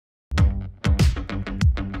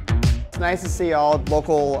nice to see all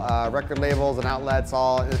local record labels and outlets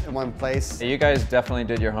all in one place. You guys definitely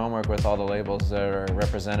did your homework with all the labels that are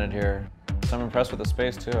represented here. So I'm impressed with the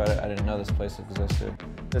space too. I didn't know this place existed.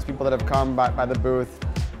 There's people that have come by the booth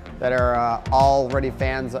that are already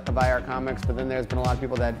fans of IR Comics, but then there's been a lot of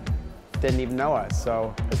people that didn't even know us.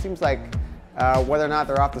 So it seems like whether or not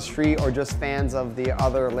they're off the street or just fans of the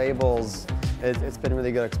other labels, it's been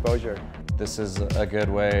really good exposure. This is a good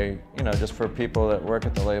way, you know, just for people that work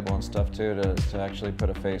at the label and stuff too, to actually put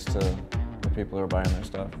a face to the people who are buying their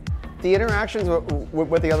stuff. The interactions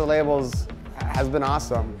with the other labels has been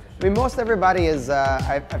awesome. I mean, most everybody is,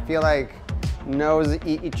 I feel like, knows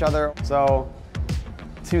each other. So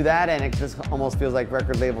to that end, it just almost feels like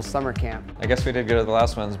record label summer camp. I guess we did good at the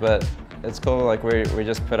last ones, but it's cool. Like we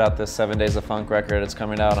just put out this 7 Days of Funk record. It's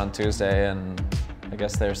coming out on Tuesday, and I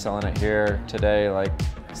guess they're selling it here today like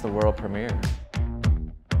it's the world premiere.